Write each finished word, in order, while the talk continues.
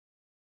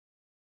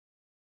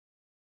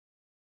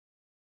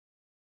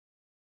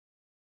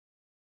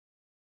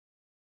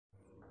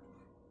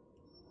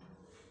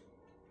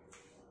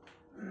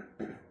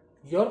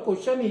your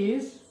question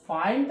is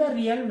find the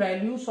real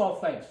values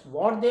of x.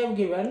 What they have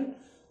given,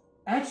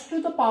 x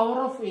to the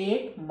power of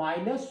 8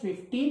 minus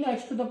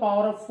 15x to the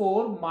power of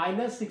 4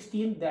 minus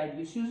 16, that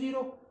gives you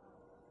 0.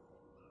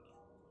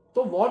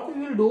 So what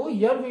we will do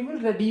here, we will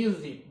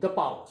reduce the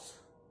powers.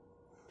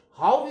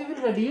 How we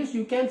will reduce?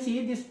 You can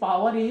see this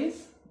power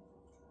is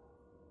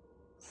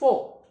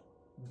 4.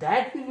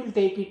 That we will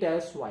take it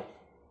as y.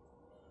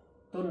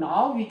 So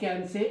now we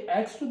can say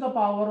x to the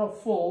power of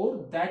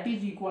 4, that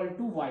is equal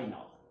to y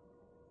now.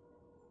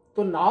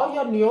 So now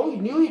your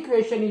new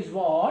equation is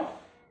what?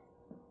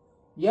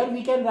 Here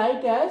we can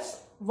write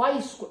as y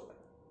square.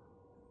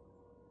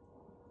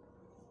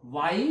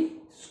 Y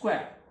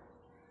square.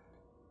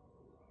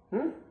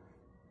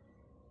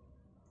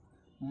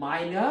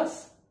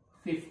 Minus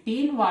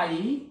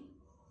 15y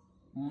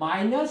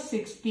minus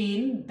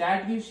 16,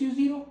 that gives you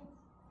 0.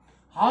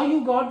 How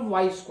you got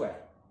y square?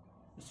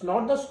 It's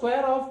not the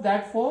square of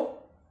that 4.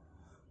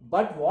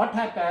 But what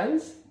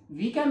happens?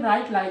 We can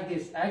write like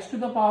this, x to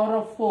the power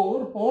of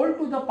 4 whole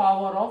to the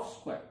power of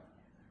square.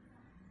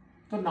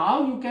 So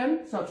now you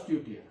can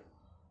substitute here.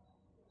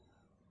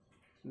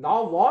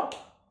 Now what?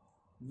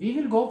 We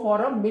will go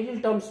for a middle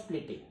term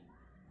splitting.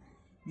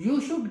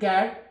 You should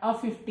get a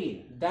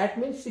 15. That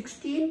means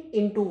 16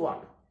 into 1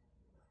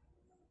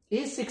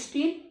 is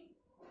 16.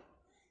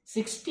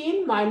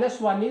 16 minus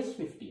 1 is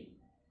 15.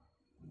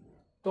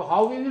 So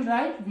how we will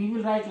write? We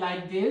will write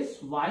like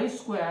this, y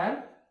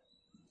square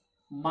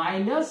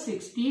minus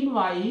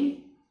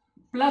 16y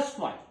plus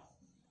y.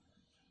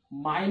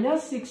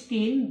 Minus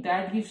 16,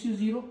 that gives you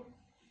 0.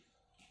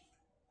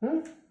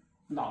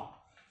 Now,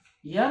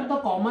 here the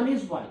common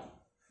is y.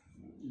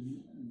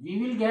 We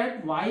will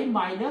get y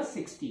minus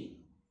 16.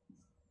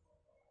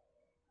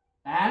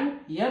 And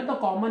here the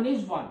common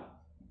is 1.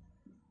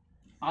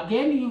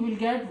 Again you will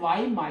get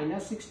y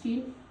minus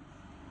 16.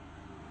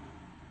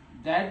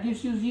 That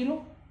gives you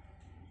 0.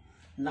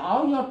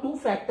 Now your two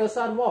factors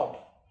are what?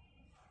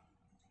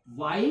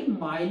 Y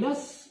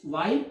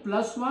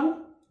plus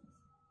 1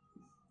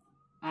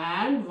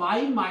 and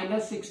y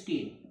minus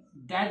 16.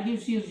 That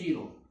gives you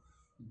 0.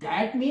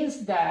 That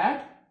means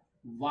that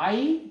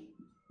y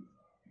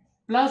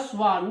plus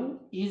 1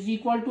 is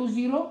equal to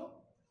 0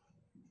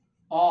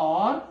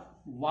 or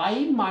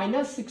y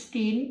minus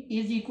 16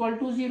 is equal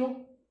to 0.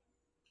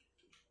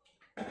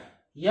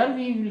 Here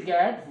we will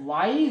get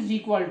y is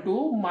equal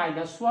to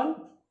minus 1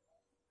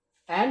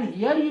 and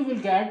here you will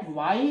get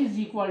y is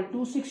equal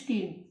to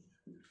 16.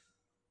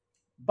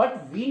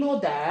 But we know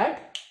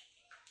that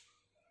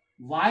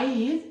y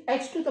is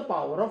x to the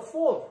power of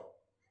 4.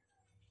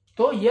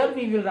 So here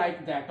we will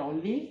write that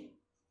only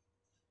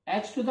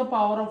x to the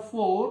power of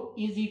 4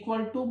 is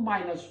equal to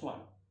minus 1.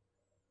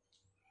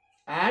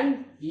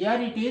 And here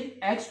it is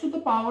x to the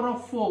power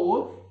of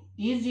 4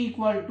 is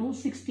equal to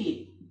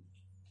 16.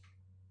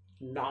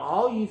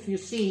 Now if you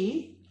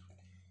see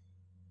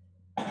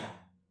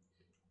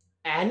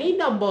any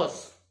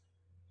numbers,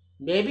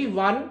 maybe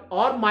 1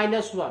 or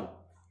minus 1,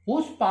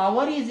 whose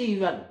power is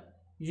even,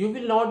 you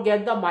will not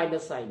get the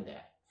minus sign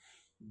there.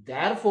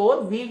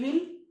 Therefore, we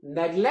will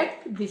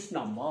neglect this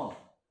number.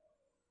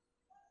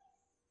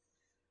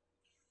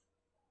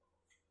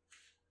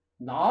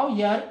 Now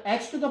here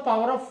x to the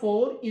power of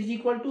 4 is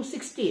equal to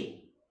 16.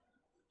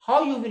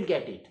 How you will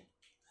get it?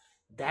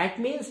 That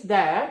means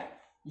that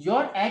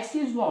your x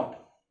is what?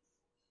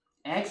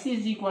 X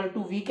is equal to,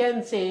 we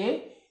can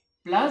say,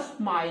 plus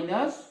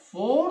minus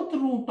 4th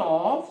root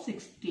of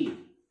 16.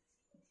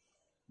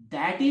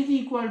 That is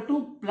equal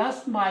to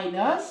plus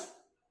minus